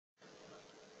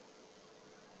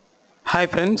Hi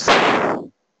friends, I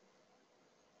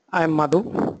am Madhu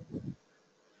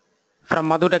from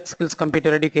Madhu.K Skills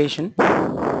Computer Education,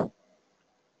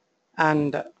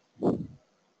 and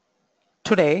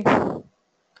today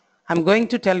I'm going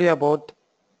to tell you about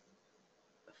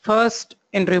first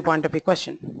interview point of view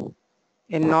question.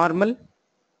 A normal,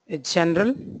 a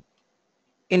general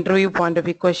interview point of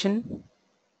view question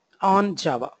on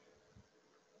Java.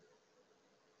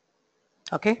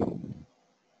 Okay,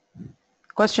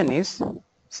 question is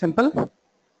simple.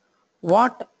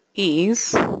 What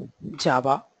is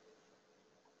Java?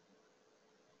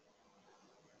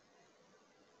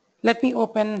 Let me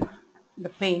open the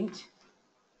Paint.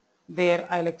 There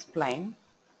I'll explain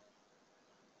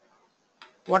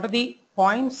what are the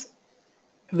points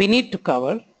we need to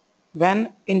cover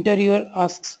when interviewer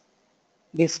asks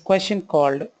this question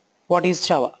called what is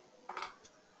Java?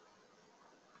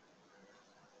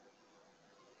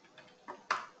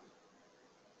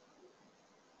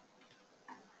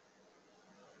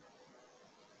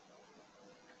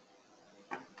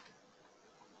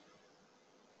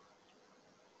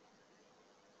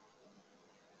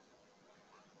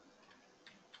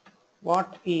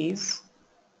 What is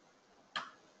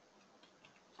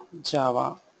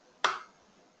Java?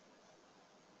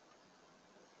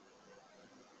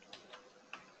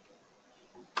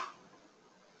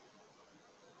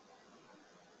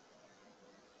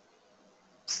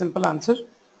 Simple answer.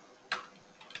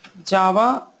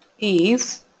 Java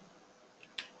is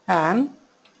an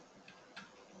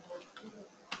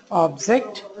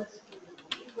object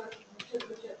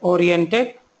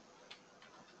oriented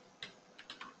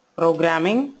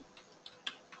programming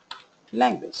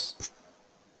language.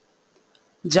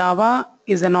 Java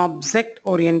is an object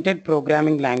oriented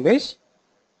programming language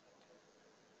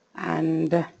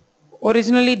and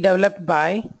originally developed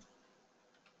by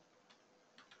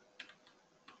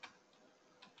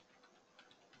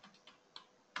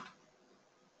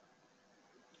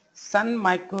Sun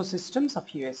Microsystems of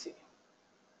USA.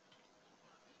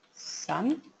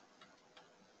 Sun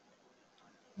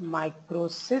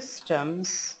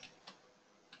Microsystems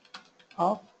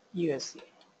of USA.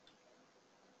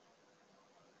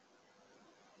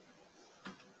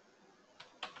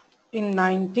 In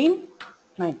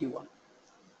 1991,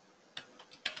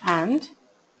 and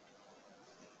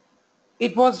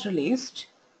it was released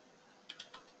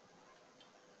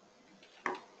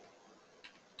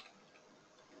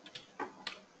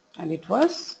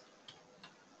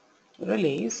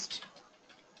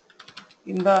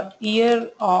in the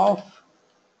year of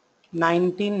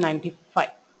 1995.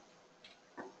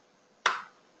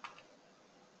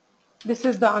 This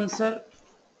is the answer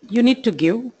you need to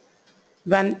give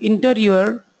when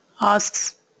interviewer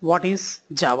asks what is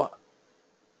Java.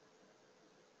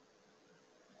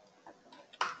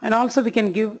 And also we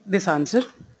can give this answer.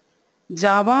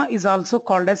 Java is also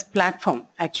called as platform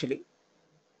actually.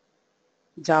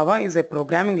 Java is a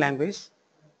programming language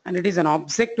and it is an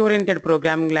object-oriented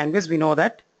programming language, we know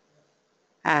that,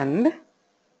 and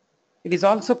it is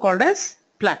also called as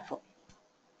platform.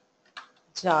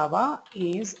 Java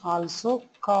is also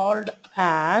called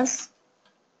as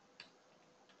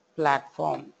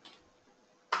platform.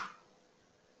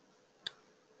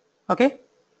 Okay,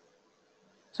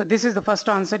 so this is the first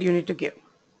answer you need to give.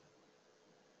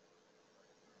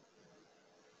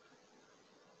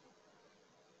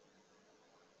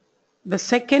 The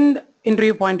second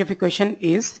interview point of view question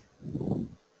is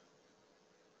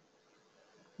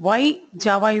why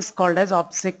Java is called as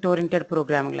object-oriented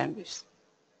programming language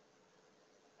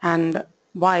and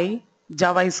why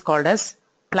Java is called as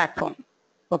platform.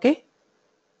 Okay,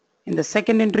 in the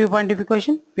second interview point of view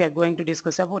question we are going to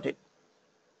discuss about it.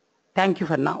 Thank you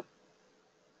for now.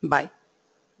 Bye.